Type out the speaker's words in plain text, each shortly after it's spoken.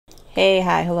Hey,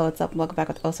 hi, hello, what's up? Welcome back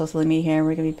with OSoSillyMe here.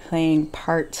 We're gonna be playing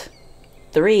part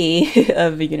 3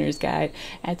 of Beginner's Guide.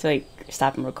 I had to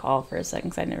stop and recall for a second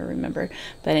because I never remember.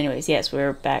 But anyways, yes,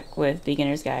 we're back with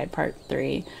Beginner's Guide part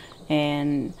 3,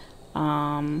 and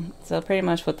so pretty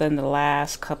much within the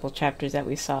last couple chapters that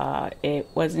we saw, it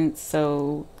wasn't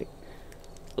so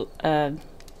it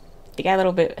got a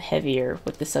little bit heavier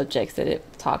with the subjects that it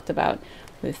talked about,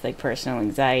 with like personal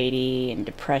anxiety and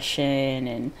depression,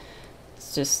 and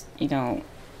it's just,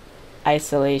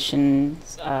 isolation,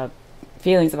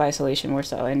 feelings of isolation more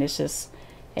so. And it's just,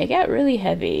 it got really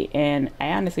heavy, and I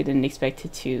honestly didn't expect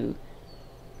it to.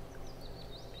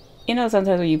 Sometimes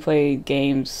when you play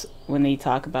games, when they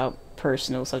talk about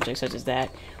personal subjects such as that,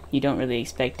 you don't really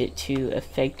expect it to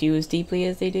affect you as deeply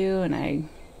as they do. And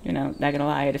not gonna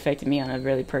lie, it affected me on a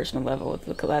really personal level with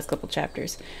the last couple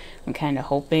chapters. I'm kind of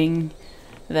hoping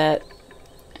that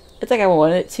it's like I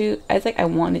want it to. It's like I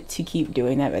want it to keep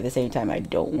doing that, but at the same time, I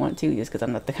don't want to, just because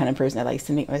I'm not the kind of person that likes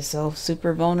to make myself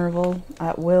super vulnerable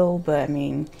at will. But I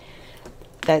mean,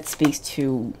 that speaks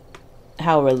to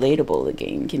how relatable the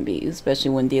game can be,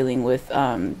 especially when dealing with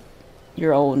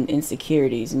your own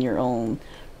insecurities and your own,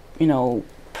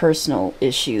 personal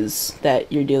issues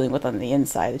that you're dealing with on the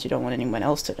inside that you don't want anyone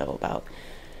else to know about.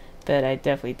 But I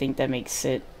definitely think that makes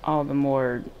it all the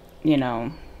more,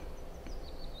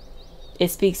 it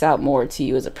speaks out more to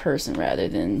you as a person rather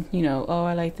than, oh,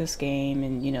 I like this game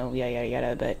and, yada, yada,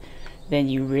 yada. But then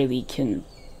you really can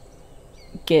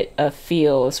get a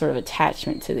feel, a sort of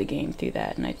attachment to the game through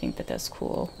that. And I think that that's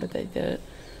cool that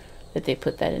they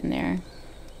put that in there.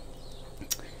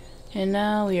 And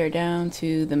now we are down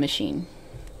to the machine.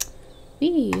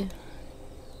 May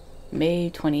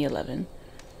 2011.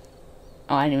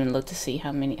 Oh, I didn't even look to see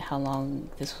how long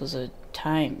this was a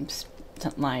time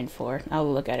line for.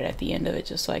 I'll look at it at the end of it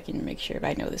just so I can make sure. But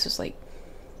I know this is I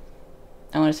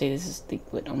want to say this is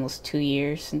almost 2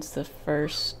 years since the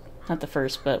first, not the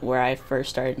first, but where I first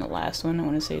started in the last one. I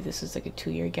want to say this is like a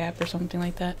 2-year gap or something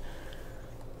like that.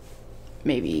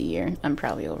 Maybe a year. I'm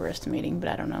probably overestimating, but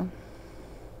I don't know.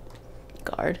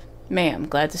 Guard. Ma'am,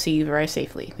 glad to see you arrived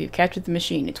safely. We've captured the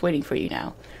machine. It's waiting for you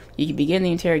now. You can begin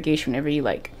the interrogation whenever you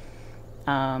like.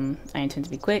 I intend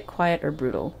to be quick, quiet, or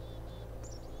brutal.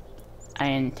 I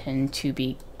intend to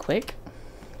be quick.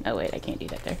 Oh wait, I can't do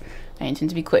that there. I intend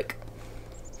to be quick.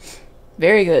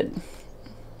 Very good.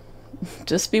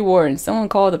 Just be warned, someone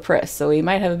called the press, so we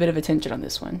might have a bit of attention on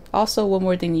this one. Also, one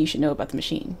more thing that you should know about the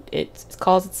machine. It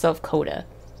calls itself Coda.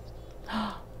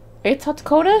 I get to talk to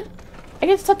Coda? I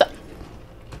get to talk to...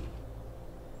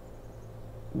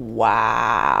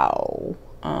 Wow.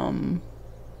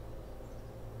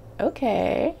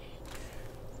 Okay.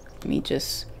 Let me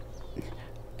just...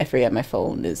 I forget my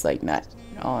phone is not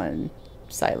on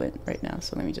silent right now,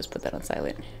 so let me just put that on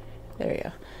silent. There we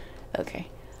go. Okay.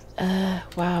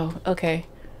 Wow. Okay.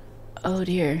 Oh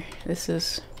dear. This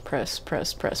is press.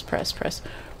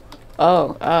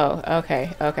 Oh,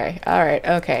 okay. Alright,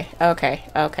 okay.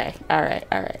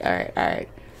 Alright.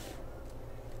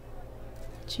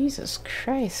 Jesus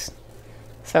Christ.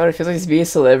 Is that what it feels like to be a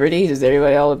celebrity? Is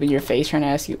everybody all up in your face trying to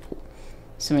ask you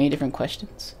so many different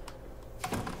questions?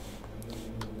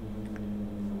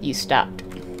 You stopped.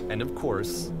 And of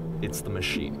course, it's the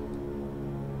machine.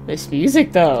 This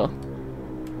music, though.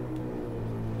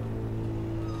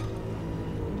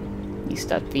 You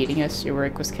stopped feeding us. Your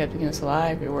work was keeping us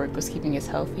alive. Your work was keeping us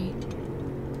healthy.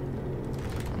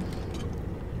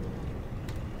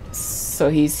 So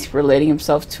he's relating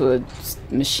himself to a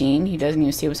machine. He doesn't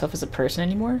even see himself as a person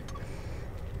anymore.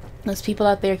 Those people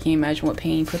out there, can you imagine what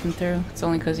pain you put them through? It's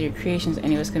only because of your creations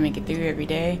any of us can make it through every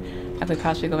day. How could we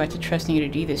possibly go back to trusting you to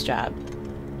do this job?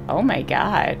 Oh my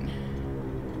god.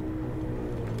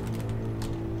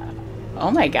 Oh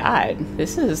my god.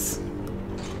 This is...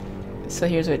 So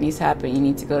here's what needs to happen. You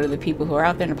need to go to the people who are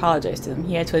out there and apologize to them.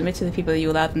 You had to admit to the people that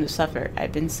you allowed them to suffer.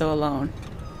 I've been so alone.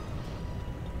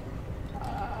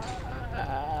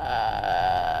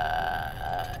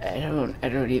 I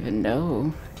don't even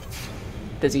know.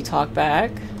 Does he talk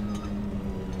back?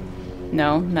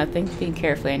 No, nothing. Think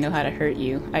carefully. I know how to hurt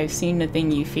you. I've seen the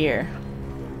thing you fear.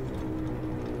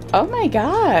 Oh my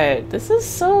god. This is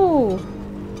so...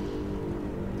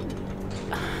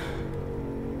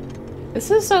 This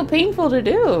is so painful to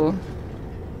do.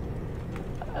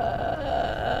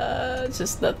 It's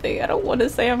just nothing. I don't want to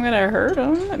say I'm gonna hurt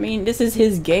him. I mean, this is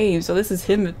his game, so this is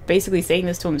him basically saying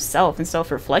this to himself in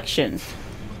self-reflection.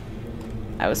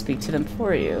 I will speak to them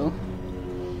for you.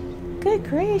 Good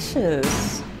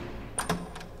gracious.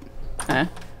 Huh?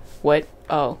 What?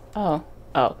 Oh.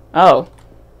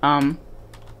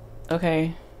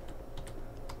 Okay.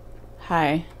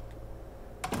 Hi.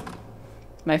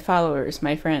 My followers,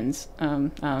 my friends,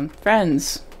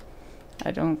 friends.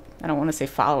 I don't want to say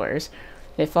followers.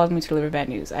 They followed me to deliver bad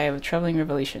news. I have a troubling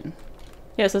revelation.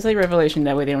 Yes, let's say revelation.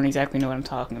 That way they don't exactly know what I'm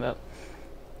talking about.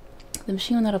 The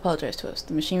machine will not apologize to us.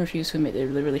 The machine refused to admit it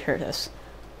really hurt us.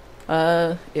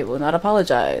 It will not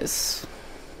apologize.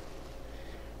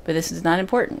 But this is not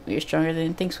important. We are stronger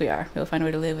than it thinks we are. We'll find a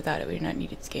way to live without it. We do not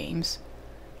need its games.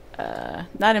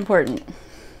 Not important.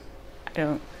 I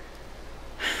don't...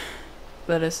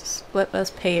 Let us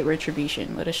pay it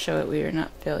retribution. Let us show it we are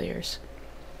not failures.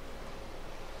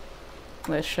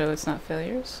 Let's show it's not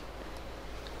failures.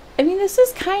 I mean, this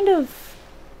is kind of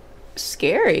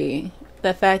scary.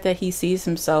 The fact that he sees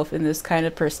himself in this kind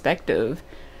of perspective,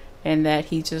 and that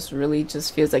he just really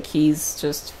just feels like he's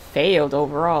just failed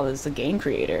overall as a game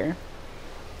creator.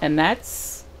 And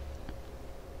that's...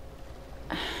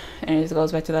 And it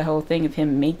goes back to that whole thing of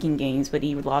him making games, but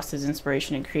he lost his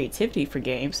inspiration and creativity for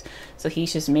games. So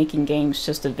he's just making games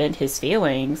just to vent his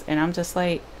feelings. And I'm just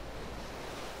like,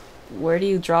 where do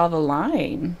you draw the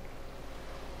line?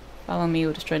 Follow me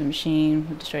will destroy the machine,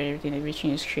 will destroy everything the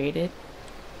machine has created.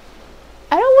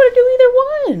 I don't want to do either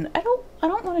one. I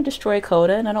don't want to destroy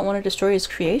Coda, and I don't want to destroy his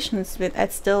creations, but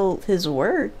that's still his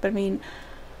work. But I mean,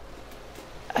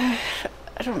 I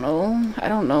don't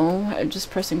know. I'm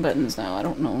just pressing buttons now. I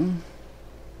don't know.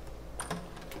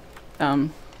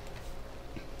 And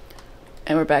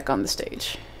we're back on the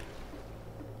stage.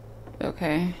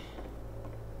 Okay.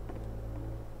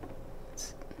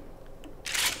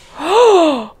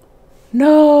 Oh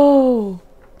no!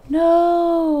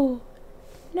 No!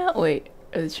 No! Wait,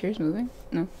 are the chairs moving?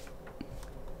 No.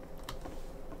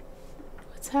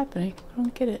 What's happening? I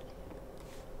don't get it.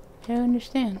 I don't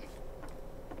understand.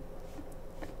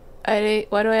 Why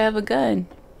do I have a gun?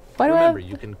 Why do Remember, I have...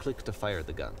 you can click to fire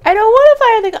the gun. I don't want to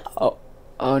fire the gun. Oh.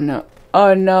 Oh no.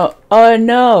 Oh no. Oh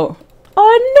no.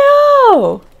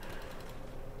 Oh no!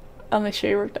 I'll make sure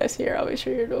your work dies here. I'll make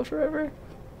sure you know forever.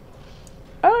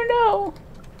 Oh no!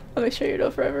 I'll make sure you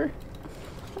know forever.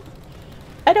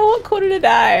 I don't want Coda to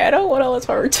die. I don't want all his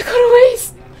hard work to go to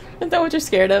waste. Is that what you're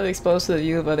scared of? Exposed to the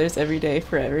view of others every day,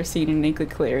 forever, seen in naked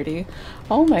clarity.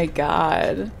 Oh my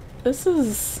god. This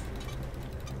is...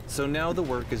 So now the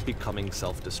work is becoming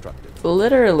self-destructive.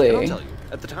 Literally. And I'll tell you,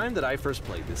 at the time that I first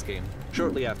played this game,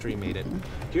 shortly after he made it,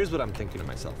 here's what I'm thinking to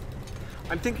myself.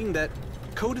 I'm thinking that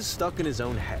Code is stuck in his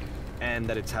own head, and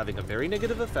that it's having a very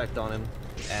negative effect on him,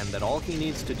 and that all he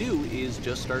needs to do is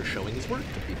just start showing his work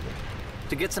to people,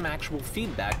 to get some actual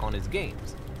feedback on his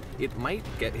games. It might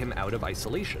get him out of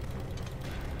isolation.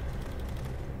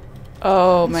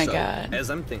 Oh my So, god.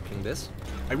 as I'm thinking this,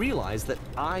 I realize that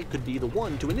I could be the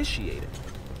one to initiate it.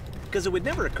 Because it would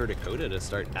never occur to Coda to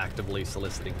start actively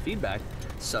soliciting feedback,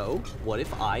 so what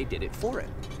if I did it for him?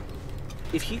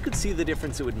 If he could see the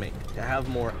difference it would make to have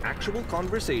more actual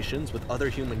conversations with other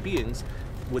human beings,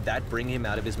 would that bring him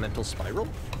out of his mental spiral?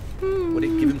 Would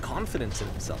it give him confidence in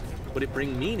himself? Would it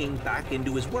bring meaning back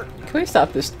into his work? Can we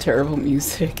stop this terrible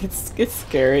music? It's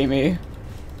scaring me. I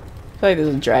feel like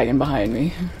there's a dragon behind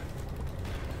me.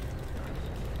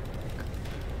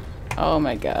 Oh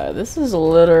my god, this is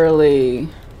literally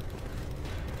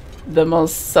the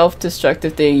most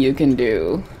self-destructive thing you can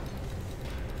do.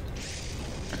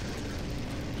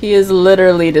 He is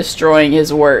literally destroying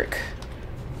his work.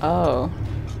 Oh.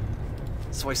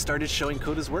 So I started showing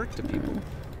Coda's work to people.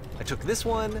 I took this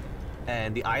one,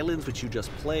 and the islands which you just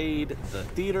played, the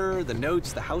theater, the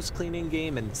notes, the house cleaning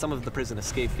game, and some of the prison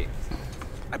escape games.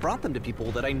 I brought them to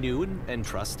people that I knew and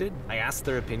trusted. I asked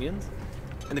their opinions.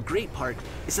 And the great part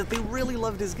is that they really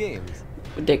loved his games.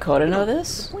 Did Coda know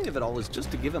this? The point of it all is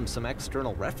just to give him some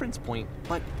external reference point,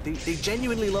 but they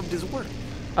genuinely loved his work.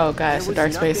 Oh god, it's a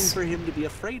dark There was space. nothing for him to be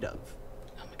afraid of.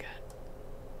 Oh my god.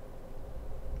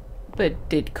 But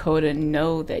did Coda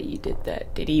know that you did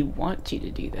that? Did he want you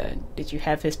to do that? Did you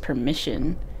have his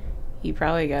permission? He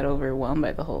probably got overwhelmed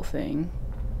by the whole thing.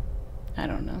 I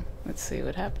don't know. Let's see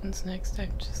what happens next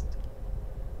time. Just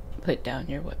put down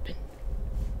your weapon.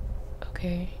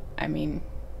 Okay. I mean,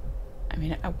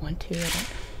 I want to. I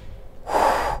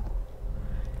don't...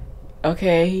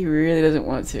 Okay, he really doesn't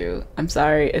want to. I'm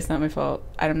sorry. It's not my fault.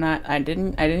 I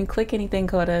didn't click anything,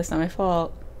 Coda. It's not my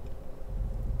fault.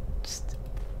 Just...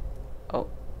 Oh,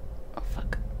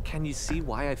 fuck. Can you see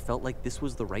why I felt like this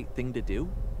was the right thing to do?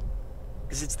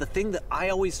 Because it's the thing that I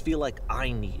always feel like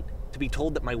I need. To be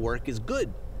told that my work is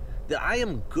good. That I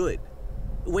am good.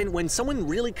 When someone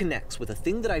really connects with a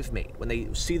thing that I've made, when they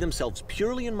see themselves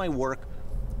purely in my work,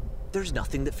 there's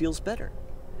nothing that feels better.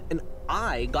 And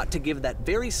I got to give that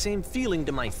very same feeling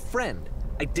to my friend.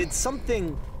 I did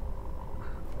something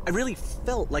I really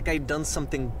felt like I'd done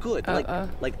something good.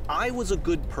 Like I was a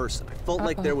good person. I felt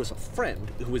like there was a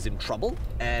friend who was in trouble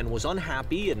and was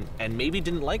unhappy and maybe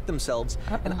didn't like themselves,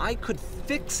 and I could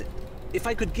fix it. If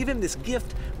I could give him this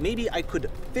gift, maybe I could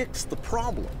fix the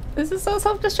problem. This is so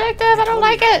self-destructive. I don't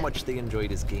like it. How much they enjoyed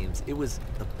his games. It was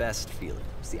the best feeling.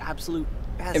 It was the absolute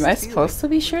best Am I feeling. supposed to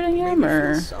be shooting him,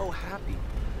 or? So happy.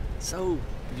 So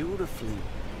beautifully,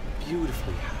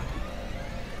 beautifully happy.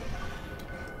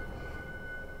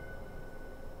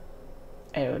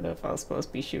 I don't know if I was supposed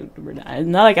to be shooting him or not. It's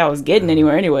not like I was getting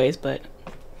anywhere anyways, but...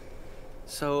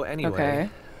 So anyway... Okay.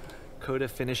 Coda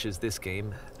finishes this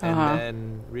game, and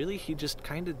then really he just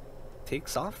kind of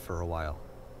takes off for a while.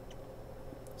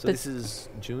 So this is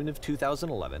June of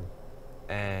 2011,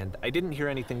 and I didn't hear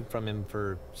anything from him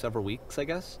for several weeks, I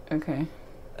guess. Okay.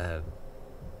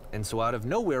 And so out of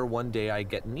nowhere, one day I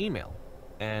get an email,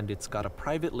 and it's got a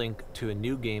private link to a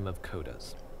new game of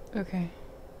Coda's. Okay.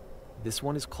 This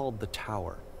one is called The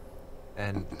Tower,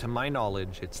 and to my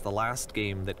knowledge, it's the last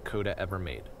game that Coda ever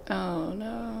made. Oh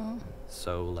no.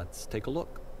 So let's take a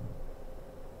look.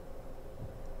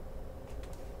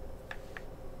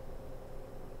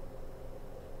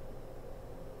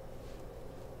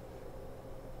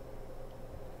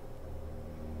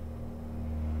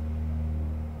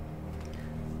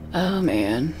 Oh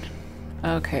man.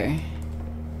 Okay.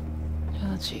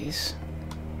 Oh jeez.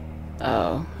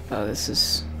 Oh, this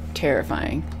is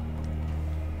terrifying.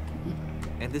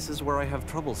 And this is where I have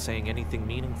trouble saying anything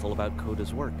meaningful about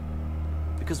Coda's work.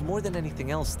 Because more than anything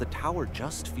else, the tower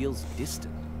just feels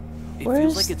distant. It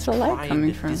feels like it's the light trying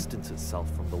coming to from? distance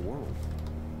itself from the world.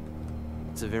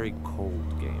 It's a very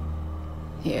cold game.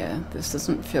 Yeah, this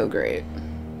doesn't feel great.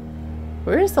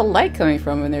 Where is the light coming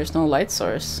from when there's no light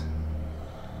source?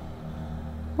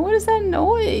 What is that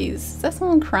noise? Is that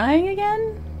someone crying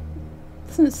again?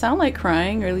 Doesn't sound like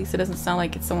crying, or at least it doesn't sound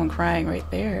like it's someone crying right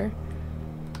there.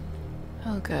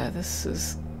 Oh god, this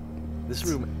is... This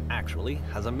room actually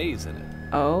has a maze in it.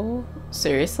 Oh,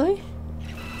 seriously?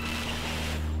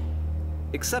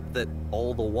 Except that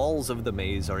all the walls of the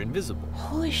maze are invisible.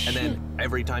 Holy shit. And then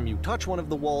every time you touch one of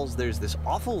the walls, there's this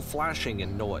awful flashing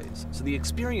and noise. So the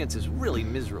experience is really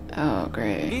miserable. Oh, The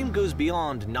great. game goes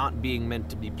beyond not being meant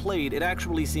to be played. It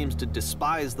actually seems to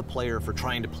despise the player for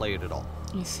trying to play it at all.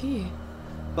 You see.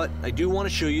 But I do want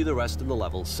to show you the rest of the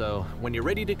levels, so when you're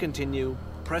ready to continue,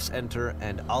 press enter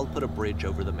and I'll put a bridge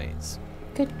over the maze.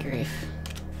 Good grief.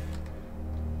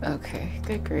 Okay,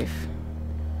 good grief.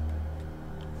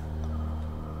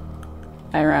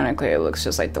 Ironically, it looks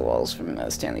just like the walls from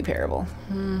Stanley Parable.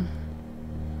 My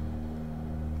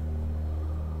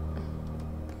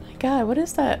god, what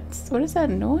is that? What is that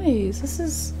noise? This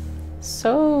is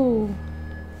so...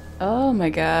 Oh my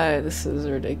god, this is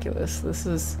ridiculous. This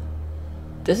is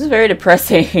very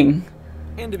depressing.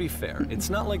 And to be fair, it's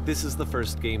not like this is the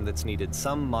first game that's needed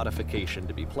some modification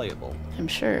to be playable. I'm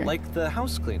sure. Like the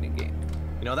house cleaning game.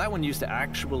 You know, that one used to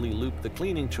actually loop the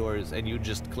cleaning chores and you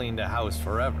just cleaned a house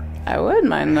forever. I would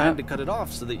mind You that. had to cut it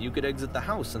off so that you could exit the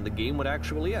house and the game would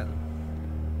actually end.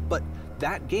 But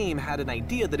that game had an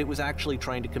idea that it was actually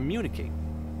trying to communicate.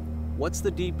 What's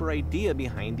the deeper idea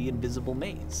behind the invisible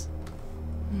maze?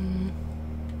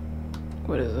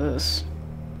 What is this?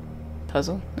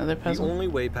 Puzzle? Another puzzle? The only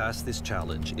way past this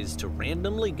challenge is to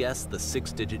randomly guess the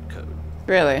 6-digit code.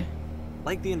 Really?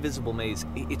 Like the invisible maze,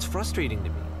 it's frustrating to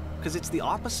me, because it's the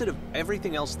opposite of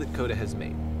everything else that Coda has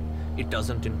made. It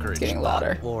doesn't encourage getting thought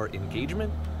louder. or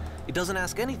engagement. It doesn't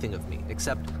ask anything of me,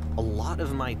 except a lot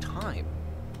of my time.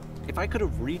 If I could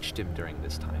have reached him during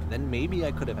this time, then maybe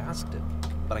I could have asked him,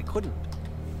 but I couldn't.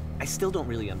 I still don't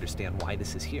really understand why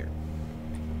this is here.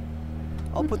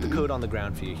 I'll put the code on the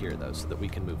ground for you here, though, so that we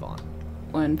can move on.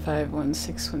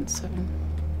 151617.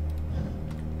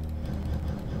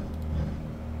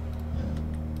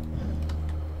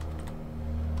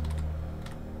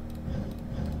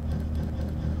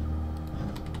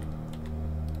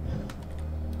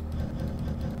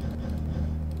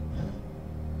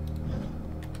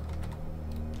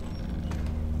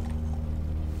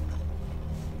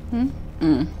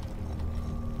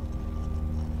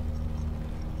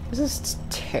 This is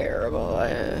terrible.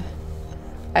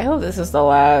 I hope this is the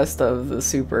last of the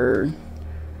super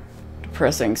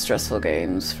depressing, stressful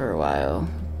games for a while.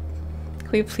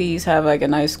 Can we please have like a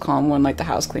nice calm one like the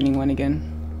house cleaning one again?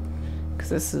 Because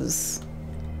this is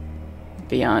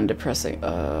beyond depressing.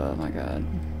 Oh my god.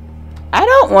 I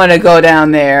don't want to go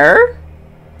down there.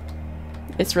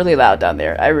 It's really loud down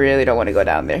there. I really don't want to go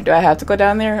down there. Do I have to go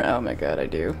down there? Oh my god, I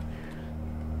do.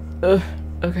 Ugh,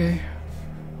 okay.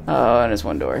 Oh, and there's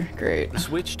one door. Great. The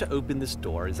switch to open this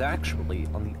door is actually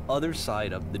on the other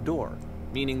side of the door.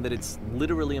 meaning that it's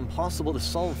literally impossible to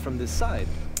solve from this side.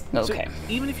 Okay. So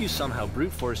even if you somehow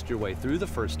brute forced your way through the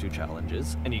first 2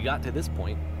 challenges, and you got to this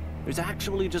point, there's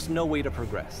actually just no way to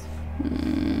progress.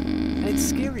 And it's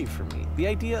scary for me, the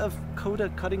idea of Coda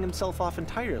cutting himself off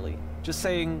entirely, just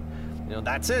saying, you know,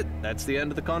 that's it, that's the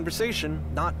end of the conversation,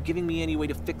 not giving me any way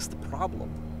to fix the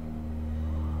problem.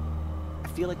 I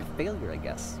feel like a failure, I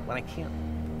guess, when I can't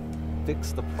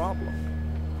fix the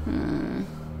problem.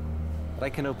 But I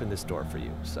can open this door for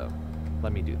you, so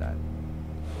let me do that.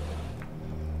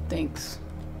 Thanks.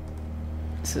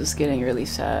 This is getting really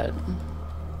sad.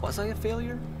 Was I a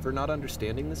failure for not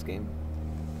understanding this game?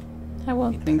 I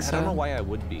won't think so. I don't know why I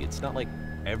would be. It's not like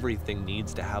everything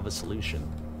needs to have a solution,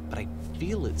 but I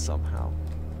feel it somehow.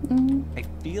 I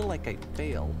feel like I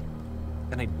failed,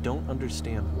 and I don't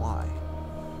understand why.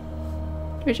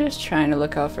 You're just trying to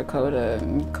look out for Coda,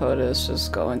 and Coda's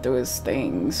just going through his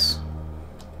things.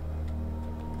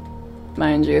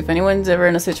 Mind you, if anyone's ever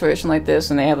in a situation like this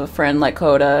and they have a friend like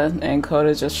Coda, and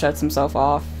Coda just shuts himself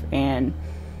off, and...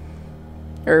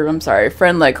 Or, I'm sorry, a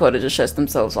friend like Coda just shuts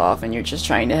themselves off, and you're just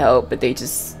trying to help, but they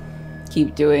just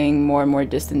keep doing more and more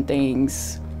distant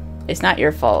things. It's not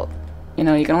your fault. You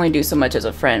know, you can only do so much as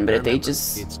a friend, but if they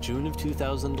just... It's June of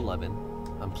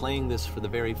 2011. I'm playing this for the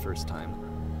very first time.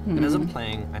 And as I'm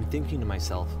playing, I'm thinking to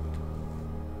myself,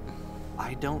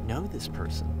 I don't know this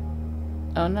person.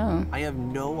 Oh no. I have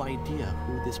no idea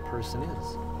who this person is.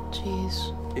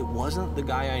 Jeez. It wasn't the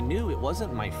guy I knew. It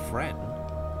wasn't my friend.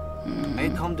 I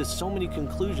had come to so many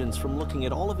conclusions from looking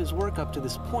at all of his work up to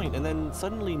this point, and then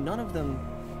suddenly none of them...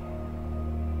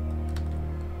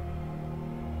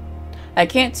 I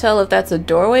can't tell if that's a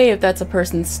doorway, if that's a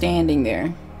person standing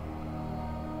there.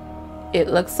 It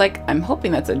looks like... I'm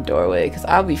hoping that's a doorway, because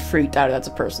I'll be freaked out if that's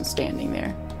a person standing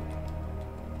there.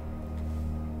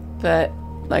 But,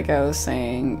 like I was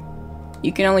saying,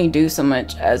 you can only do so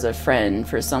much as a friend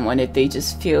for someone if they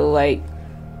just feel like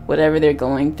whatever they're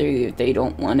going through, if they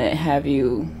don't want to have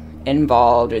you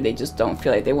involved, or they just don't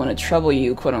feel like they want to trouble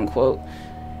you, quote unquote.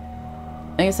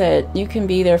 Like I said, you can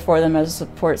be there for them as a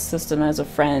support system, as a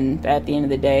friend, but at the end of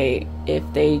the day, if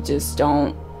they just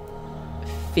don't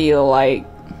feel like,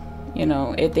 you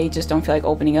know, if they just don't feel like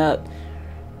opening up,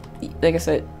 like I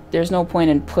said, there's no point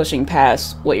in pushing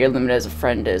past what your limit as a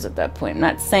friend is at that point. I'm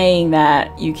not saying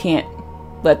that you can't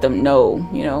let them know,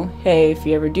 you know, hey, if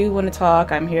you ever do want to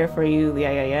talk, I'm here for you,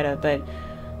 yada yada yada, but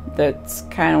that's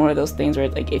kind of one of those things where,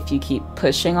 like, if you keep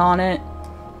pushing on it,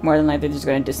 more than likely they're just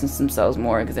going to distance themselves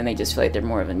more, because then they just feel like they're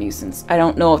more of a nuisance. I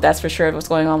don't know if that's for sure what's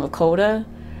going on with Coda,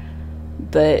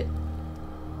 but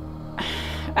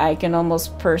I can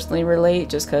almost personally relate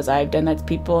just because I've done that to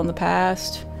people in the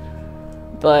past.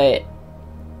 But,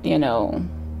 you know,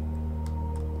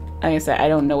 like I said, I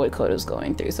don't know what Coda's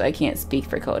going through, so I can't speak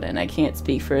for Coda, and I can't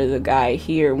speak for the guy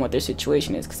here and what their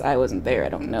situation is, because I wasn't there. I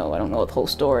don't know the whole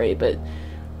story, but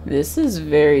this is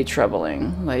very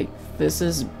troubling. Like, this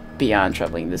is beyond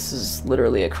troubling. This is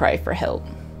literally a cry for help.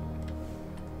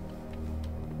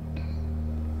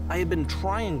 I had been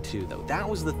trying to, though. That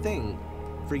was the thing.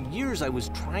 For years, I was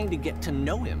trying to get to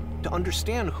know him, to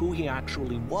understand who he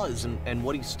actually was and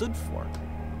what he stood for.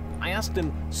 I asked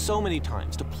him so many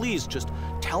times to please just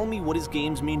tell me what his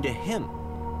games mean to him.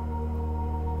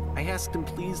 I asked him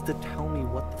please to tell me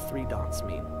what the 3 dots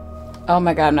mean. Oh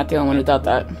my god, I'm not the only one who thought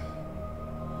that.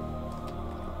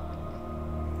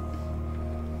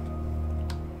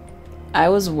 I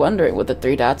was wondering what the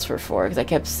 3 dots were for, because I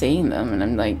kept seeing them, and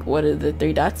I'm like, what do the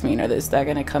 3 dots mean? Are they still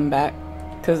gonna come back?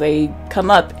 Because they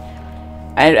come up.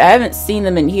 I haven't seen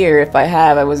them in here. If I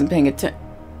have, I wasn't paying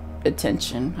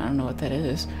attention. I don't know what that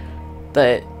is.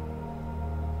 But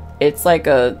it's like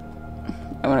I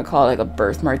want to call it like a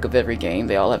birthmark of every game.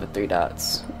 They all have 3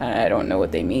 dots. I don't know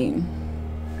what they mean.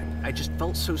 I just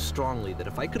felt so strongly that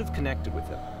if I could have connected with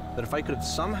him, that if I could have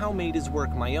somehow made his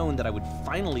work my own, that I would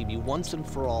finally be once and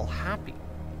for all happy.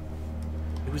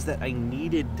 It was that I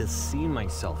needed to see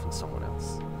myself in someone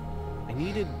else. I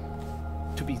needed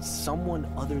to be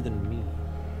someone other than me.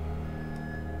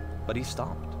 But he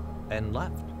stopped and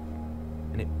left.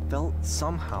 And it felt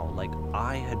somehow like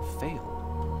I had failed.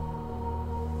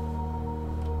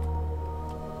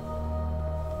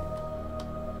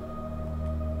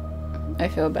 I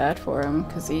feel bad for him,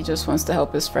 because he just wants to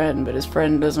help his friend, but his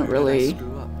friend doesn't really...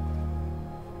 Screw up.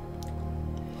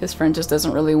 His friend just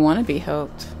doesn't really want to be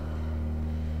helped.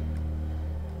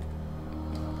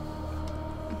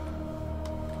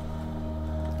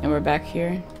 And we're back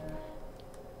here.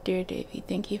 Dear Davey,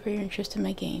 thank you for your interest in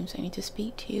my games. I need to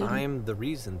speak to you. I'm the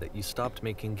reason that you stopped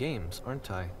making games, aren't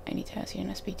I? I need to ask you to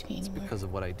not speak to me anymore. Because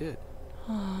of what I did.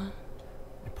 Aww.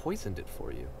 I poisoned it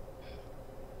for you.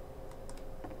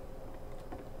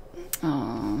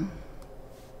 Aww.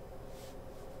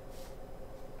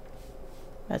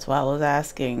 That's why I was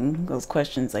asking those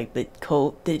questions, like, did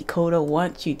Coda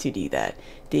want you to do that?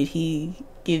 Did he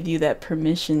give you that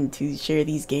permission to share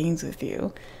these games with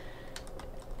you?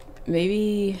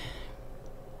 Maybe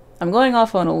I'm going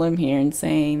off on a limb here and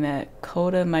saying that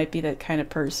Coda might be that kind of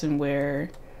person where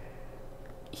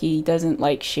he doesn't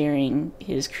like sharing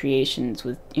his creations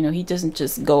with, he doesn't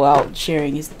just go out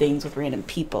sharing his things with random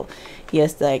people. He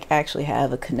has to, like, actually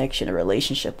have a connection, a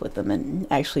relationship with them, and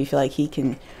actually feel like he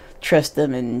can trust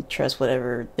them and trust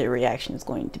whatever their reaction is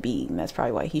going to be. And that's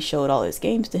probably why he showed all his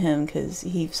games to him, because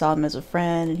he saw them as a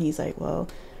friend, and he's like, well,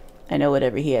 I know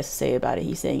whatever he has to say about it,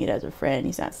 he's saying it as a friend.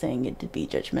 He's not saying it to be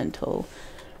judgmental.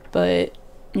 But,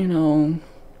 and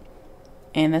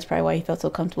that's probably why he felt so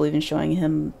comfortable even showing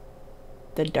him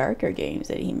the darker games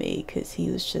that he made, because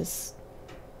he was just,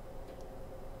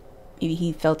 maybe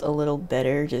he felt a little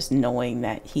better just knowing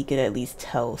that he could at least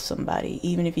tell somebody,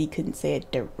 even if he couldn't say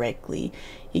it directly,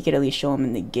 he could at least show him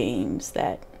in the games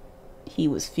that he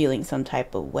was feeling some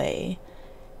type of way.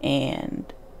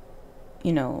 And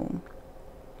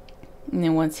and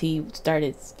then once he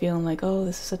started feeling like, oh,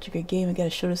 this is such a good game, I gotta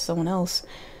show this to someone else,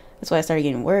 that's why I started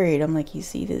getting worried. I'm like, you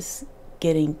see this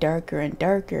getting darker and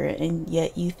darker, and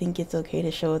yet you think it's okay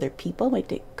to show other people? Like,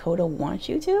 did Coda want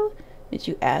you to? Did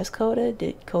you ask Coda?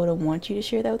 Did Coda want you to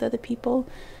share that with other people?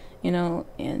 And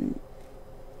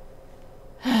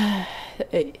I'm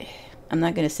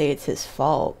not gonna say it's his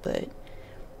fault, but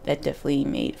that definitely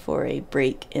made for a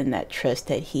break in that trust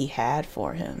that he had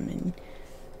for him, and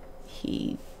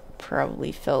he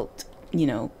probably felt,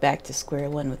 back to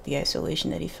square one with the isolation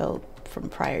that he felt from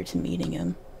prior to meeting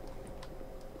him.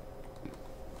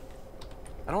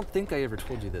 I don't think I ever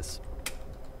told you this,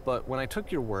 but when I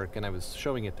took your work and I was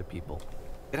showing it to people,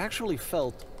 it actually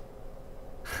felt...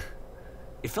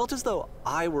 it felt as though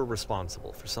I were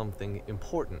responsible for something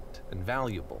important and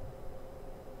valuable.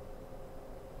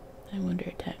 I wonder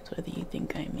at times whether you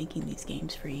think I'm making these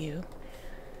games for you.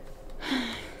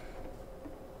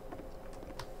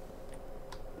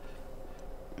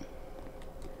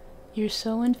 You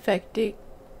so infected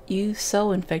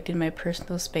my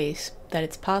personal space that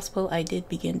it's possible I did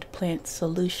begin to plant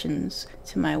solutions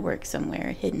to my work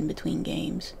somewhere hidden between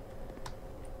games.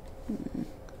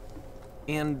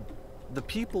 And the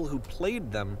people who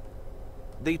played them,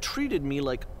 they treated me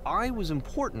like I was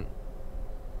important.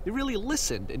 They really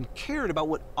listened and cared about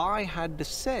what I had to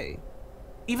say.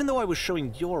 Even though I was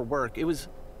showing your work,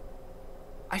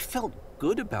 I felt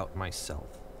good about myself.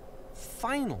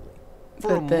 Finally.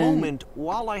 For a moment,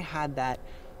 while I had that,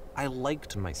 I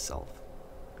liked myself.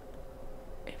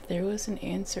 If there was an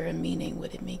answer, a meaning,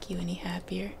 would it make you any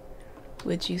happier?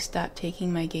 Would you stop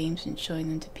taking my games and showing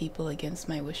them to people against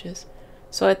my wishes?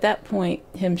 So at that point,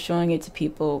 him showing it to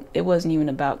people, it wasn't even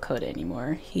about Coda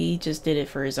anymore. He just did it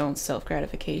for his own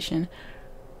self-gratification.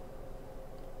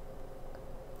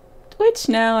 Which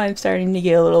now I'm starting to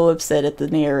get a little upset at the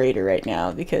narrator right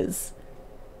now, because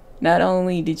not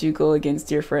only did you go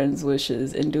against your friend's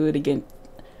wishes and do it again,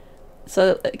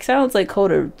 so it sounds like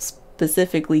Coda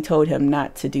specifically told him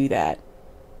not to do that,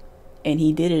 and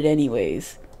he did it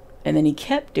anyways, and then he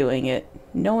kept doing it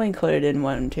knowing Coda didn't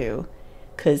want him to,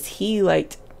 because he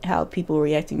liked how people were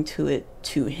reacting to it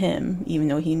to him, even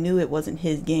though he knew it wasn't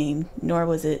his game, nor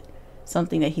was it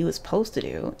something that he was supposed to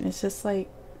do. And it's just like,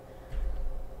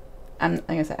 like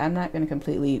I said, I'm not going to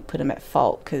completely put him at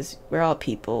fault, because we're all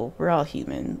people, we're all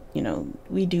human,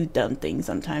 we do dumb things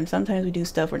sometimes. Sometimes we do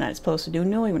stuff we're not supposed to do,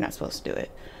 knowing we're not supposed to do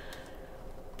it.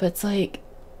 But it's like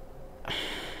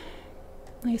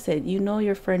I said,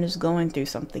 your friend is going through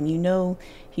something.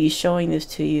 He's showing this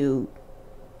to you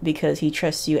because he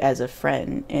trusts you as a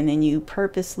friend, and then you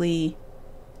purposely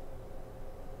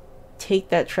take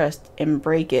that trust and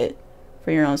break it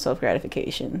for your own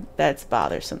self-gratification. That's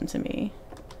bothersome to me.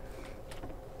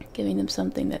 Giving them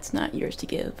something that's not yours to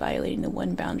give, violating the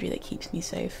one boundary that keeps me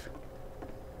safe.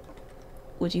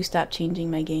 Would you stop changing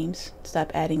my games?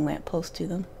 Stop adding lampposts to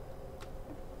them?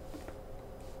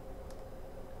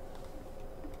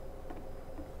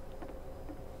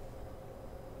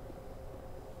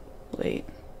 Wait,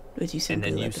 would you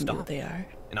simply let them be what they are?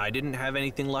 And I didn't have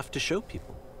anything left to show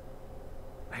people.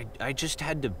 I just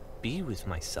had to be with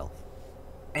myself.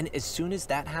 And as soon as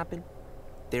that happened,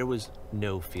 there was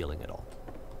no feeling at all.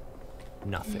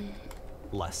 Nothing.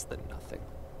 Less than nothing.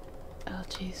 Oh,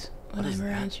 jeez. When I'm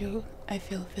around you, I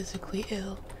feel physically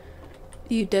ill.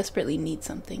 You desperately need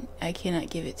something. I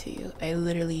cannot give it to you. I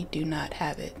literally do not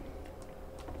have it.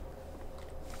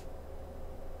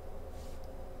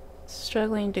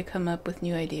 Struggling to come up with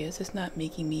new ideas is not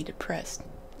making me depressed.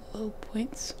 Low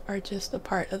points are just a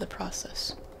part of the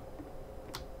process.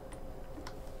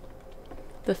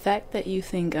 The fact that you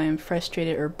think I am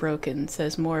frustrated or broken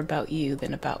says more about you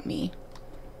than about me.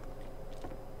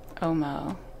 Oh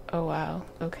wow. Oh wow.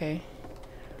 Okay.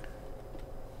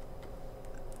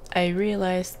 I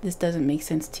realize this doesn't make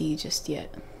sense to you just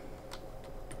yet.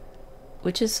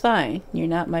 Which is fine. You're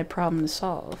not my problem to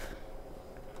solve.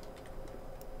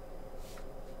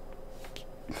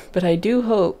 But I do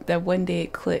hope that one day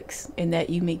it clicks and that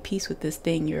you make peace with this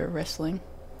thing you're wrestling.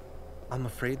 I'm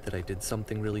afraid that I did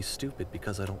something really stupid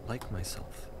because I don't like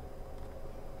myself.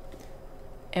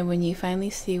 And when you finally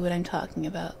see what I'm talking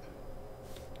about,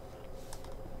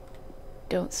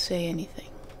 don't say anything.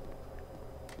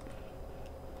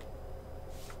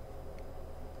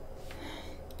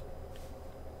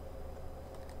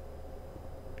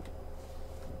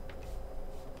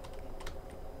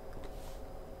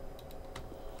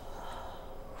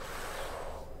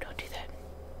 Don't do that.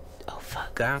 Oh,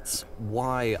 fuck. That's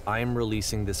why I'm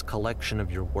releasing this collection of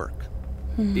your work.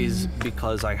 Is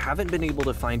because I haven't been able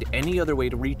to find any other way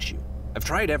to reach you. I've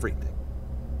tried everything.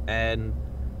 And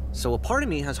so a part of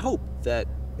me has hope that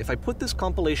if I put this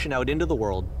compilation out into the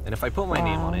world, and if I put my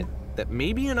name on it, that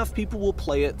maybe enough people will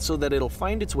play it so that it'll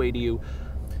find its way to you,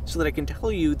 so that I can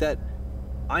tell you that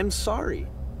I'm sorry.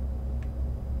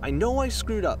 I know I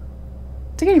screwed up.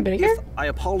 Is it getting bigger? If I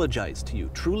apologize to you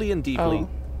truly and deeply,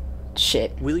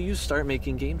 shit. will you start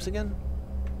making games again?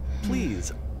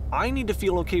 Please. I need to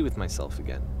feel okay with myself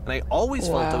again. And I always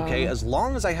felt okay as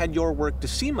long as I had your work to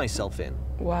see myself in.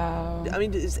 Wow. I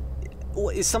mean, is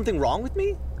something wrong with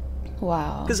me?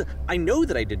 Wow. Because I know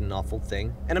that I did an awful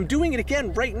thing, and I'm doing it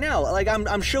again right now. Like,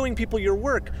 I'm showing people your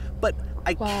work, but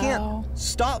I can't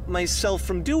stop myself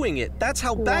from doing it. That's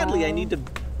how badly I need to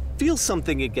feel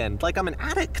something again. Like I'm an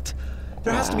addict.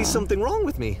 There has to be something wrong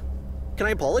with me. Can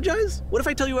I apologize? What if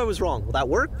I tell you I was wrong? Will that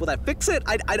work? Will that fix it?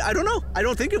 I don't know. I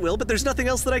don't think it will, but there's nothing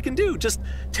else that I can do. Just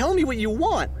tell me what you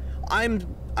want.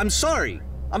 I'm sorry.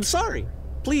 I'm sorry.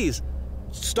 Please,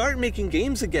 start making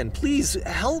games again. Please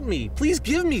help me. Please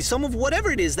give me some of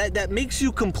whatever it is that makes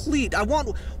you complete. I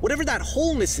want whatever that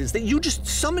wholeness is that you just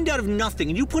summoned out of nothing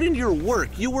and you put into your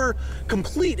work. You were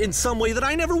complete in some way that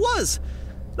I never was.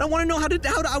 And I want to know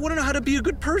I want to know how to be a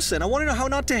good person. I want to know how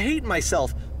not to hate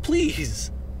myself.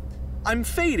 Please. I'm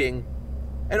fading,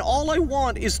 and all I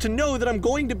want is to know that I'm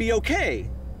going to be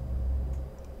okay.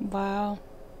 Wow.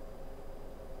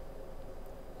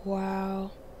 Wow.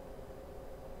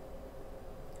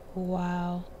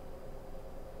 Wow.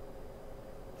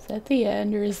 Is that the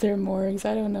end, or is there more? Because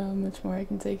I don't know how much more I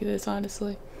can take of this,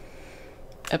 honestly.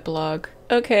 Epilogue.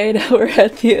 Okay, now we're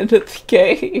at the end of the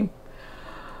game.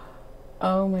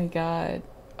 Oh my god.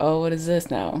 Oh, what is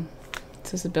this now?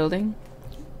 Is this a building?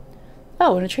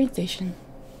 Oh, in a train station.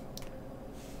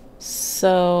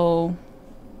 So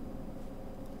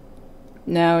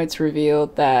now it's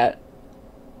revealed that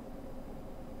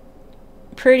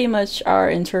pretty much our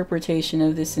interpretation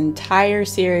of this entire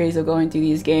series of going through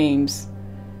these games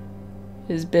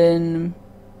has been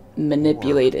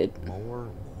manipulated.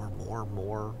 More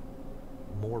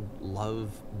love,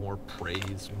 more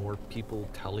praise, more people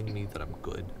telling me that I'm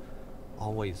good.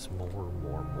 Always more.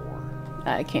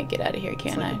 I can't get out of here,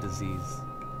 can I? It's like a disease.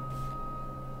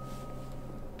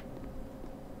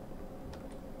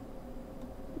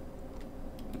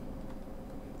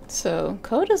 So,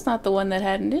 Coda's not the one that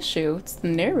had an issue. It's the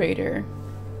narrator.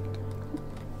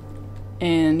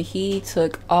 And he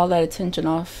took all that attention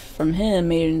off from him,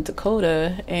 made it into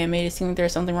Coda, and made it seem like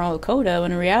there's something wrong with Coda,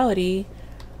 when in reality,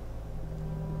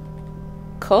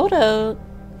 Coda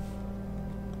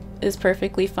is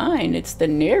perfectly fine. It's the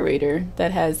narrator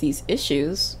that has these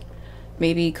issues.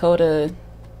 Maybe Coda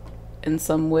in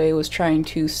some way was trying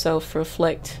to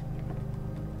self-reflect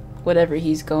whatever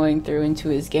he's going through into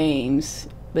his games,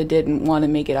 but didn't want to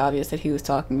make it obvious that he was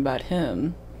talking about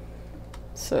him.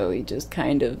 So he just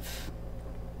kind of,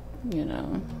 you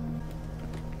know,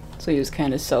 so he was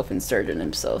kind of self-inserting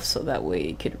himself so that way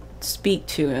he could speak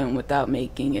to him without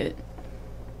making it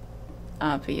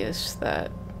obvious that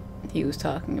he was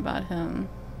talking about him.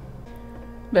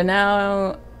 But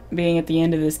now, being at the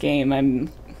end of this game,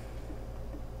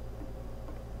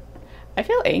 I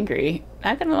feel angry.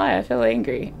 Not gonna lie, I feel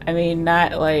angry. I mean,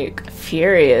 not like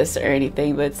furious or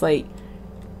anything, but it's like,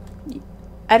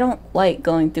 I don't like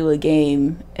going through a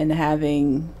game and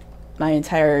having my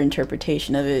entire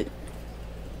interpretation of it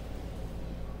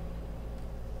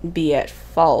be at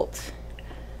fault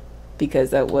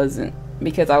because I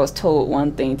was told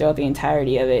one thing throughout the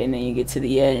entirety of it, and then you get to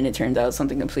the end and it turns out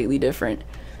something completely different.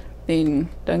 I mean,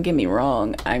 don't get me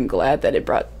wrong, I'm glad that it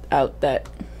brought out that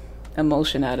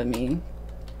emotion out of me.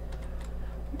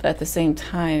 But at the same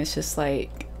time, it's just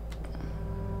like,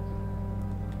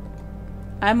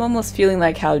 I'm almost feeling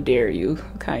like, how dare you,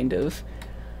 kind of.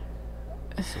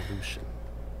 Solution.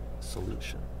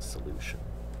 Solution. Solution.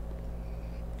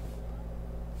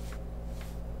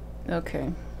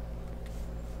 Okay.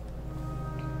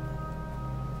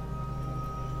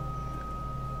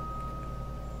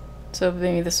 So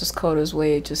maybe this was Koda's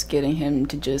way of just getting him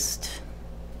to just...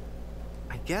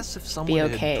 I guess if someone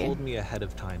okay. had told me ahead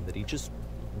of time that he just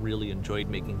really enjoyed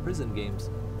making prison games,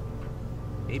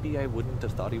 maybe I wouldn't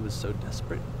have thought he was so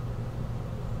desperate.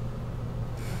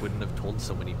 I wouldn't have told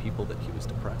so many people that he was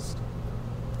depressed.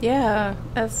 Yeah,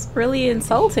 that's really Maybe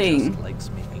insulting. he just likes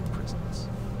making prisons.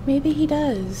 Maybe he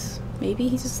does. Maybe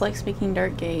he just likes making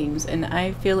dark games, and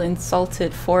I feel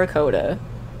insulted for Koda.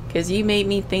 Because you made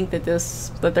me think that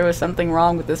there was something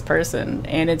wrong with this person,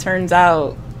 and it turns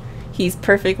out he's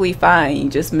perfectly fine. He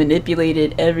just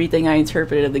manipulated everything I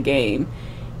interpreted of the game.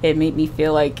 It made me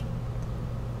feel like...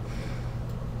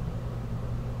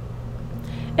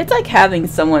 It's like having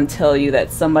someone tell you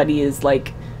that somebody is,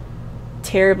 like,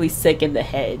 terribly sick in the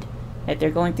head. That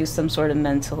they're going through some sort of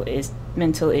mental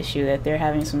issue. That they're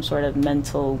having some sort of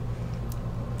mental...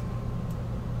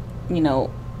 You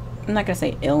know... I'm not gonna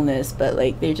say illness, but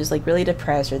like they're just like really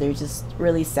depressed, or they're just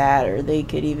really sad, or they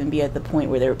could even be at the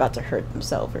point where they're about to hurt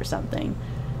themselves or something.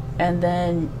 And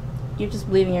then you're just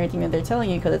believing everything that they're telling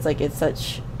you because it's like it's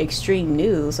such extreme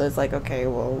news. So it's like, okay,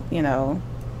 well, you know,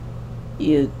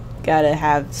 you gotta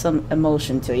have some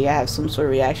emotion to it, you have some sort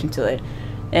of reaction to it.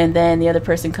 And then the other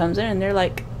person comes in and they're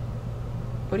like,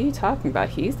 what are you talking about?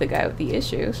 He's the guy with the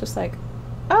issue. It's just like,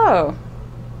 oh,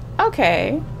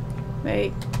 okay.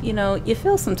 Like, you know, you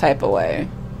feel some type of way.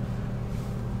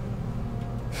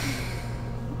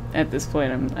 At this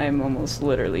point, I'm almost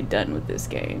literally done with this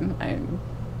game.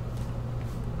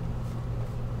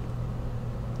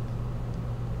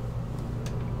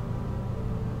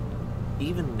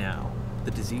 Even now, the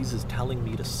disease is telling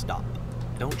me to stop.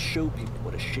 Don't show people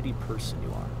what a shitty person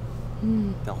you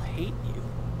are. They'll hate you.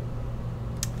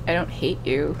 I don't hate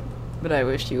you, but I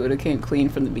wish you would have came clean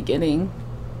from the beginning.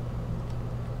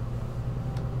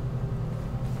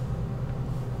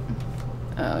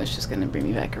 Oh, it's just gonna bring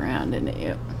me back around, isn't it?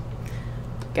 Yep.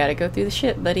 Gotta go through the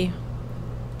shit, buddy.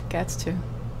 Gots to.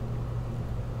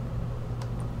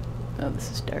 Oh, this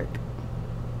is dark.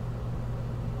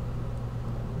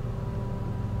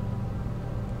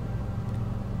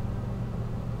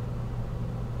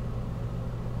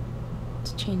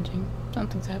 It's changing.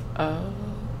 Something's happening. Oh.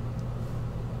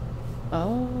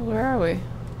 Oh, where are we?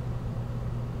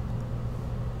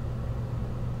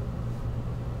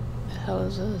 The hell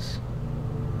is this?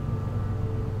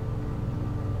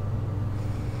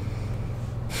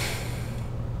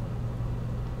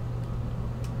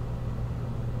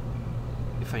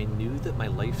 If I knew that my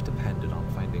life depended on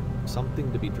finding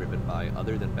something to be driven by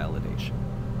other than validation,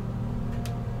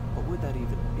 what would that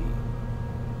even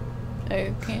be?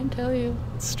 I can't tell you.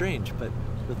 It's strange, but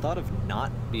the thought of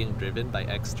not being driven by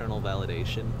external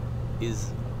validation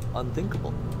is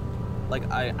unthinkable.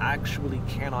 Like, I actually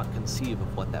cannot conceive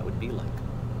of what that would be like.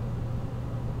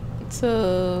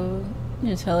 So,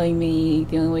 you're telling me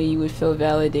the only way you would feel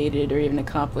validated or even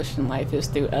accomplished in life is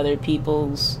through other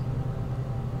people's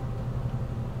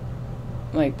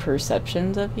like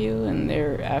perceptions of you and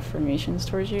their affirmations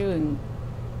towards you, and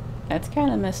that's kind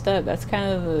of messed up. That's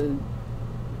kind of a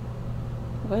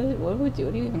what do you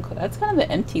even call that's kind of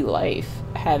an empty life,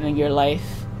 having your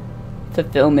life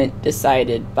fulfillment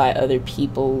decided by other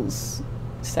people's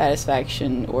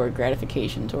satisfaction or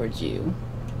gratification towards you.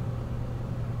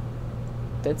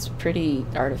 That's pretty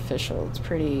artificial. It's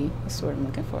pretty, what's the word I'm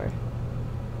looking for?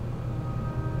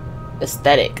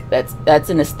 Aesthetic. That's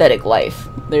an aesthetic life.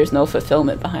 There's no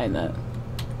fulfillment behind that.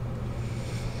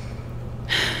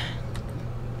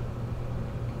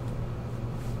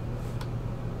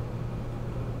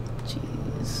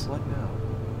 Jeez. What now?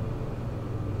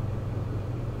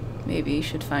 Maybe you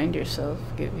should find yourself,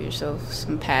 give yourself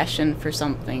some passion for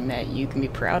something that you can be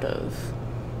proud of,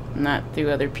 not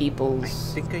through other people's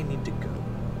I think I need to go.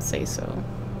 say so.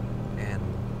 And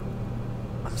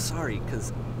I'm sorry,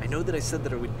 because I know that I said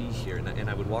that I would be here and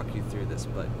I would walk you through this,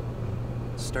 but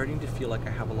I'm starting to feel like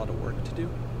I have a lot of work to do.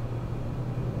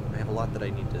 I have a lot that I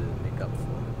need to make up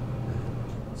for.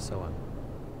 So I'm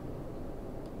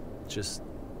just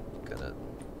gonna...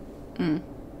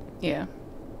 Yeah.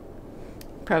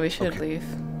 Probably should Okay. leave.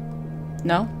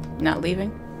 No? Not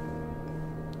leaving?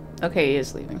 Okay, he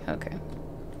is leaving. Okay.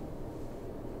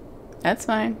 That's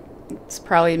fine. It's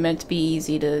probably meant to be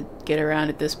easy to get around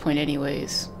at this point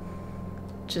anyways.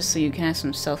 Just so you can have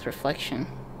some self-reflection.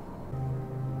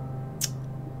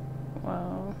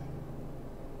 Well...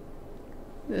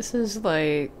 This is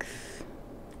like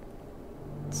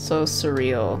so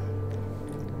surreal.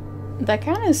 That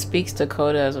kind of speaks to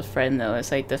Coda as a friend, though.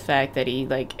 It's like the fact that he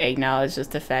like acknowledges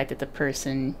the fact that the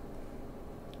person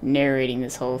narrating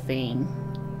this whole thing,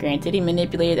 granted, he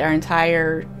manipulated our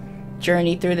entire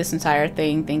journey through this entire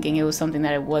thing, thinking it was something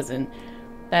that it wasn't.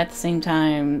 But at the same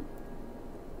time,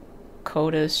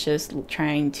 Coda's just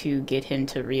trying to get him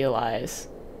to realize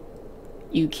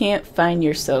you can't find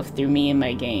yourself through me and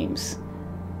my games.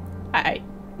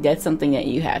 That's something that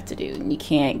you have to do. And you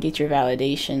can't get your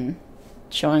validation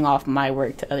showing off my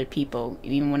work to other people,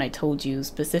 even when I told you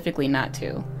specifically not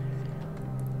to.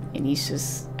 And he's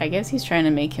just, I guess he's trying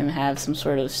to make him have some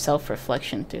sort of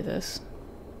self-reflection through this.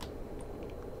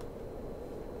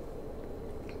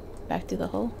 Back to the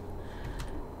hole.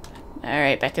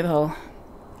 Alright, back to the hole.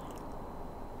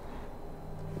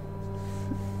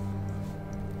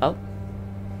 Oh.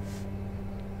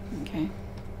 Okay.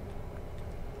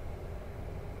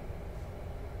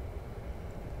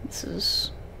 This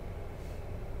is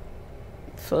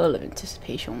full of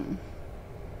anticipation.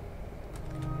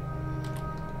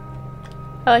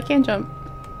 Oh, I can't jump.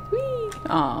 Whee!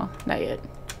 Aw, not yet.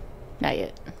 Not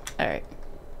yet. Alright.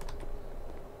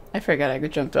 I forgot I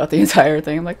could jump throughout the entire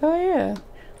thing. I'm like, oh yeah.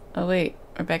 Oh wait,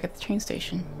 we're back at the train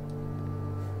station.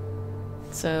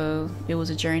 So, it was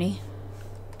a journey?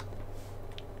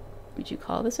 Would you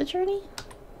call this a journey?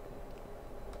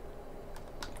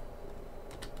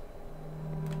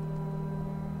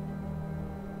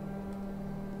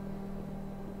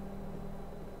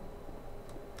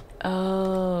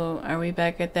 Oh, are we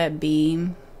back at that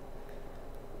beam?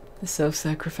 The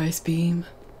self-sacrifice beam?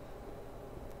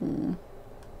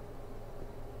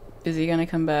 Is he gonna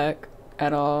come back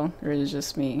at all? Or is it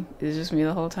just me? Is it just me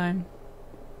the whole time?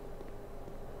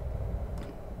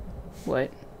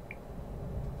 What?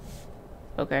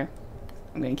 Okay.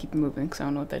 I'm gonna keep moving because I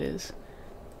don't know what that is.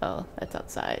 Oh, that's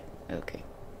outside. Okay.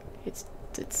 It's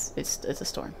a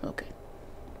storm. Okay.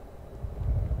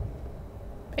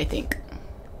 I think.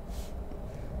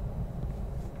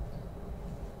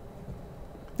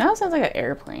 Now it sounds like an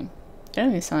airplane. It doesn't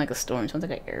even sound like a storm. It sounds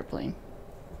like an airplane.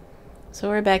 So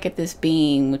we're back at this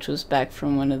beam, which was back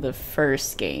from one of the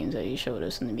first games that you showed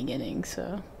us in the beginning,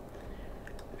 so...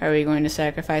 Are we going to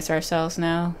sacrifice ourselves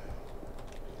now?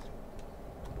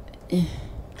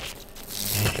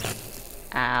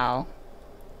 Ow.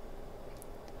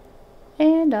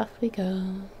 And off we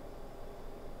go.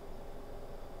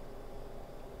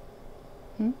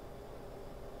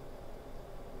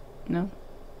 No?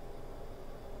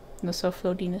 No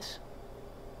self-floatiness?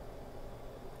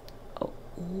 Oh.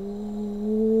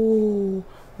 Ooh.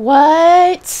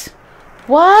 What?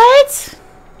 What?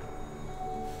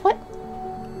 What?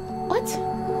 What?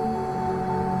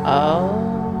 Oh.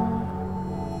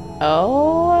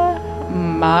 Oh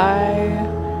my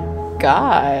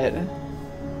God.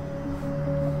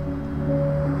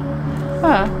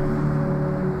 Huh.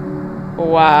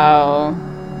 Wow.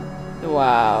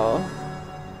 Wow.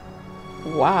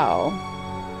 Wow.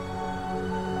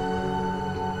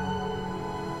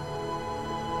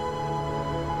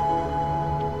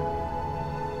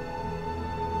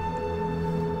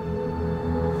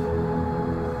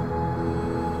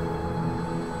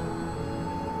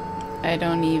 I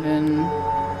don't even.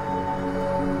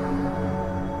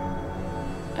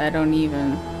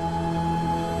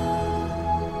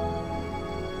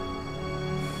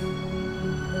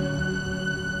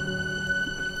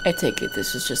 I take it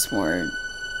this is just more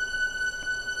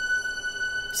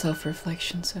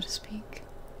self-reflection, so to speak.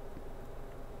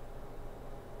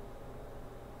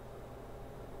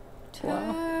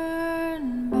 Wow.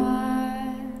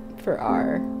 For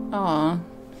R. Aw.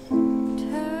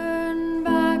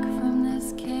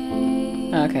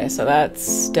 Okay, so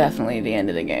that's definitely the end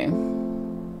of the game.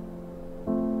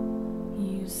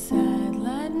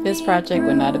 This project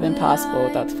would not have been possible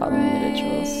without the following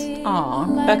individuals.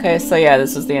 Aw. Okay, so yeah,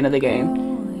 this is the end of the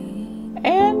game.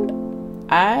 And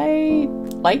I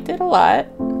liked it a lot.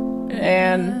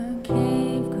 And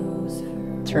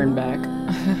turn back.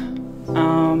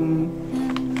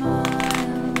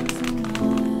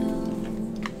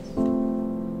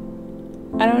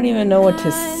 I don't even know what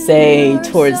to say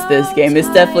towards this game.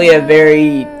 It's definitely a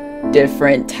very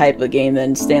different type of game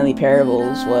than Stanley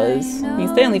Parables was. I mean,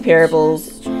 Stanley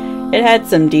Parables, it had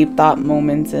some deep thought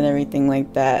moments and everything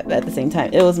like that, but at the same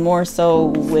time, it was more so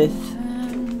with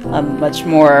a much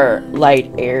more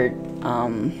light-aired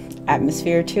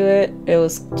atmosphere to it. It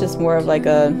was just more of like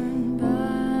a,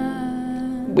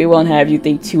 we won't have you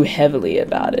think too heavily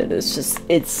about it. It's just,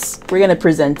 we're gonna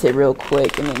present it real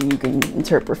quick and then you can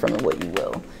interpret from it what you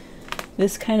will.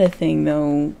 This kind of thing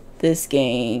though, this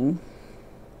game,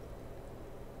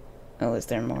 Oh, is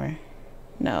there more?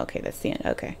 No, okay, that's the end.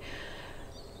 Okay.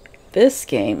 This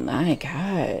game, my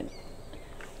god.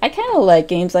 I kind of like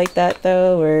games like that,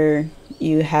 though, where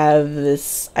you have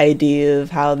this idea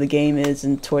of how the game is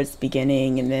and towards the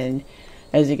beginning, and then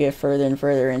as you get further and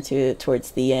further into it,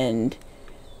 towards the end.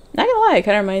 Not gonna lie, it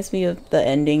kind of reminds me of the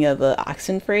ending of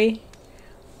Oxenfree,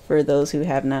 for those who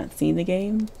have not seen the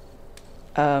game.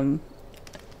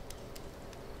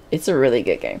 It's a really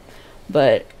good game,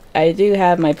 but I do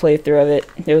have my playthrough of it.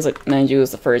 It was like, mind you, it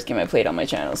was the first game I played on my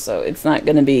channel, so it's not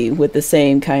gonna be with the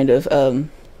same kind of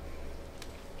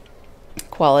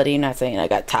quality. Not saying I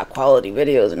got top quality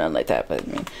videos or nothing like that, but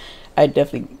I mean,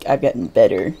 I've gotten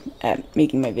better at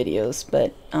making my videos.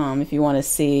 But if you want to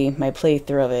see my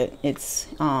playthrough of it, it's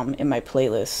in my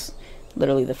playlist.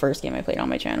 Literally the first game I played on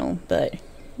my channel. But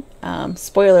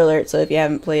spoiler alert, so if you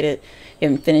haven't played it, you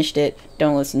haven't finished it,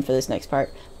 don't listen for this next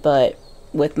part. But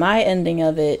with my ending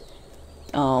of it,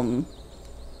 you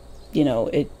know,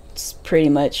 it's pretty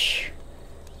much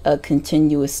a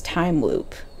continuous time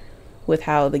loop with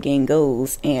how the game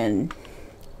goes. And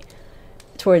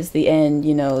towards the end,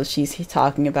 you know, she's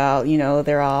talking about, you know,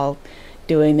 they're all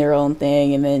doing their own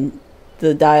thing, and then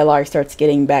the dialogue starts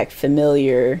getting back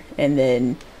familiar, and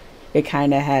then it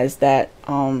kind of has that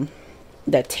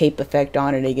that tape effect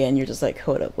on it again. You're just like,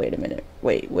 hold up, wait a minute,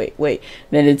 wait.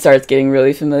 Then it starts getting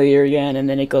really familiar again, and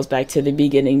then it goes back to the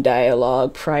beginning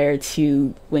dialogue prior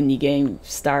to when the game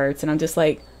starts, and I'm just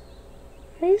like,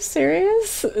 are you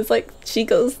serious? It's like she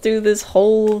goes through this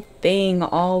whole thing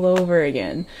all over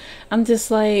again. I'm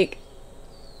just like,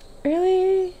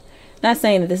 really? Not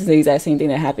saying that this is the exact same thing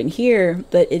that happened here,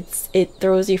 but it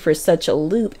throws you for such a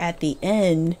loop at the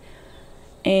end,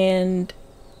 and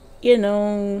you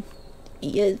know,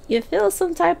 you feel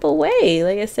some type of way,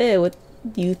 like I said, with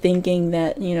you thinking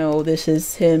that, you know, this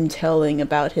is him telling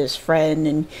about his friend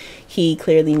and he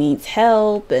clearly needs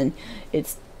help, and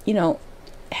it's, you know,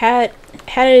 had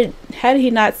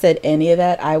he not said any of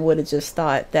that, I would have just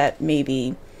thought that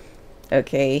maybe,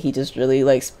 okay, he just really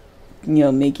likes, you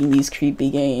know, making these creepy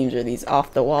games or these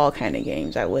off the wall kind of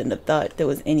games. I wouldn't have thought there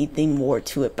was anything more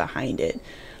to it behind it.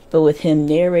 But with him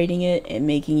narrating it and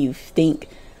making you think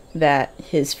that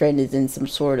his friend is in some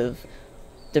sort of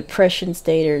depression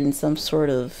state or in some sort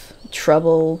of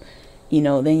trouble, you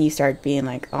know, then you start being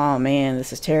like, oh man,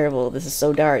 this is terrible, this is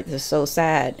so dark, this is so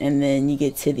sad. And then you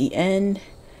get to the end,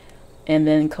 and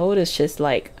then Coda's just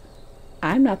like,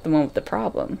 I'm not the one with the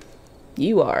problem,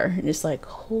 you are. And it's like,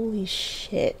 holy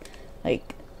shit.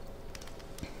 Like,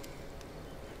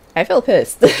 I feel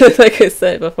pissed. Like I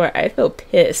said before, I feel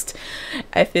pissed.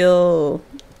 I feel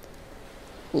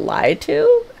lied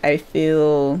to. I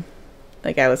feel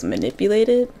like I was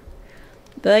manipulated.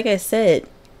 But like I said,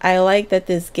 I like that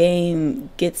this game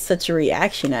gets such a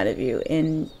reaction out of you,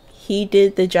 and he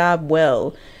did the job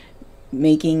well,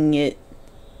 making it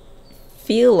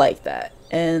feel like that.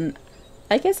 And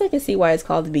I guess I can see why it's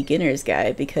called the beginner's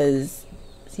guide, because,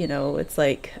 you know, it's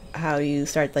like how you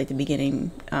start like the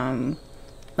beginning,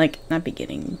 like not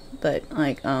beginning, but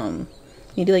like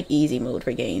you do like easy mode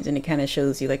for games, and it kind of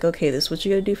shows you like, okay, this is what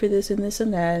you gotta do for this and this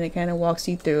and that, and it kind of walks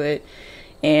you through it.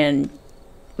 And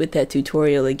with that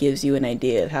tutorial, it gives you an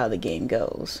idea of how the game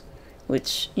goes,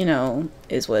 which, you know,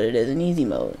 is what it is in easy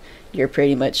mode. You're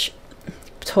pretty much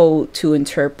told to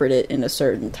interpret it in a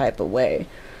certain type of way,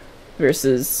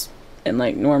 versus in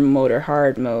like normal mode or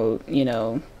hard mode, you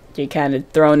know, you're kind of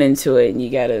thrown into it and you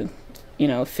gotta, you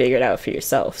know, figure it out for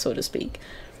yourself, so to speak.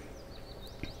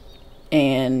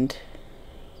 And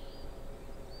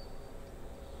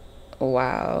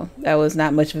wow, that was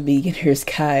not much of a beginner's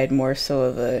guide, more so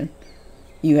of a,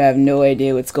 you have no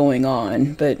idea what's going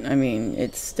on. But I mean,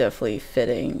 it's definitely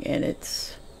fitting, and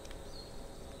it's,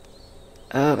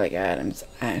 oh my god,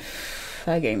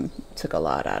 that game took a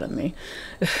lot out of me.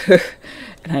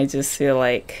 And I just feel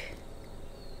like,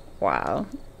 wow,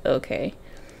 okay.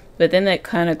 But then that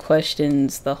kind of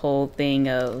questions the whole thing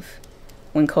of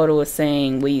when Coda was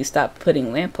saying, will you stop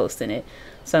putting lampposts in it?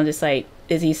 So I'm just like,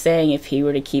 is he saying if he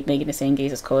were to keep making the same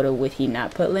games as Coda, would he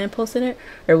not put lampposts in it?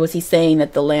 Or was he saying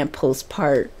that the lamppost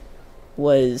part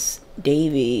was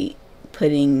Davey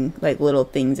putting like little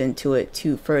things into it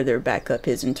to further back up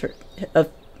his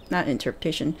not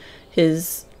interpretation,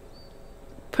 his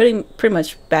pretty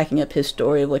much backing up his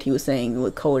story of what he was saying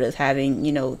with Coda's having,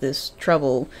 you know, this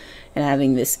trouble and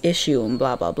having this issue and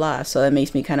blah blah blah. So that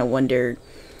makes me kind of wonder,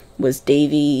 was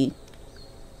Davey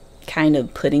kind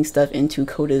of putting stuff into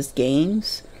Coda's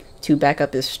games to back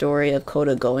up his story of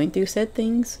Coda going through said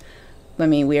things? I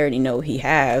mean, we already know he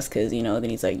has, because, you know, then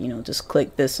he's like, you know, just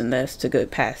click this and this to go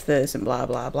past this and blah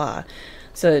blah blah.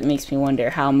 So it makes me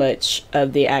wonder how much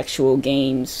of the actual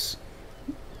games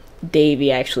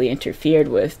Davy actually interfered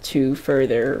with to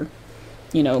further,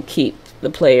 you know, keep the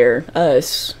player,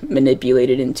 us,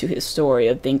 manipulated into his story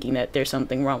of thinking that there's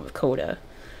something wrong with Coda.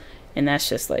 And that's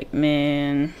just like,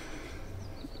 man,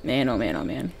 oh man, oh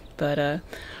man. But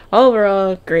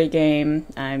overall, great game.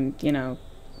 I'm, you know,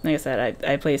 like I said,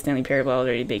 I played Stanley Parable,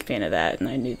 already a big fan of that, and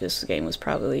I knew this game was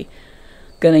probably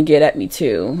gonna get at me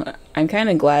too. I'm kind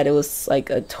of glad it was like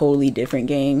a totally different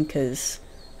game, because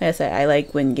like I said, I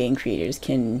like when game creators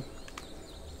can,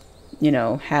 you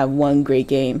know, have one great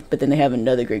game, but then they have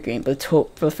another great game, but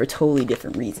for totally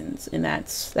different reasons, and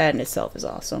that in itself is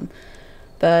awesome.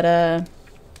 But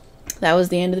that was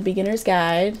the end of the beginner's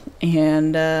guide,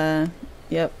 and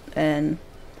yep, and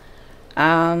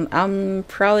I'm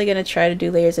probably gonna try to do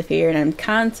Layers of Fear, and I'm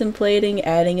contemplating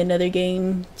adding another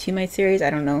game to my series. I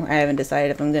don't know. I haven't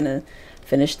decided if I'm gonna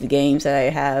finish the games that I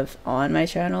have on my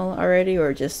channel already,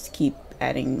 or just keep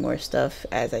adding more stuff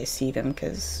as I see them,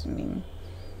 because I mean,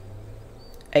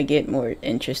 I get more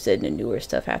interested in newer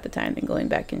stuff half the time than going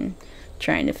back and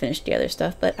trying to finish the other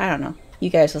stuff. But I don't know. You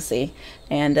guys will see.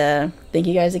 And thank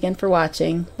you guys again for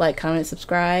watching. Like, comment,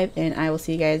 subscribe, and I will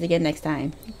see you guys again next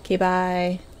time. Okay,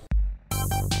 bye.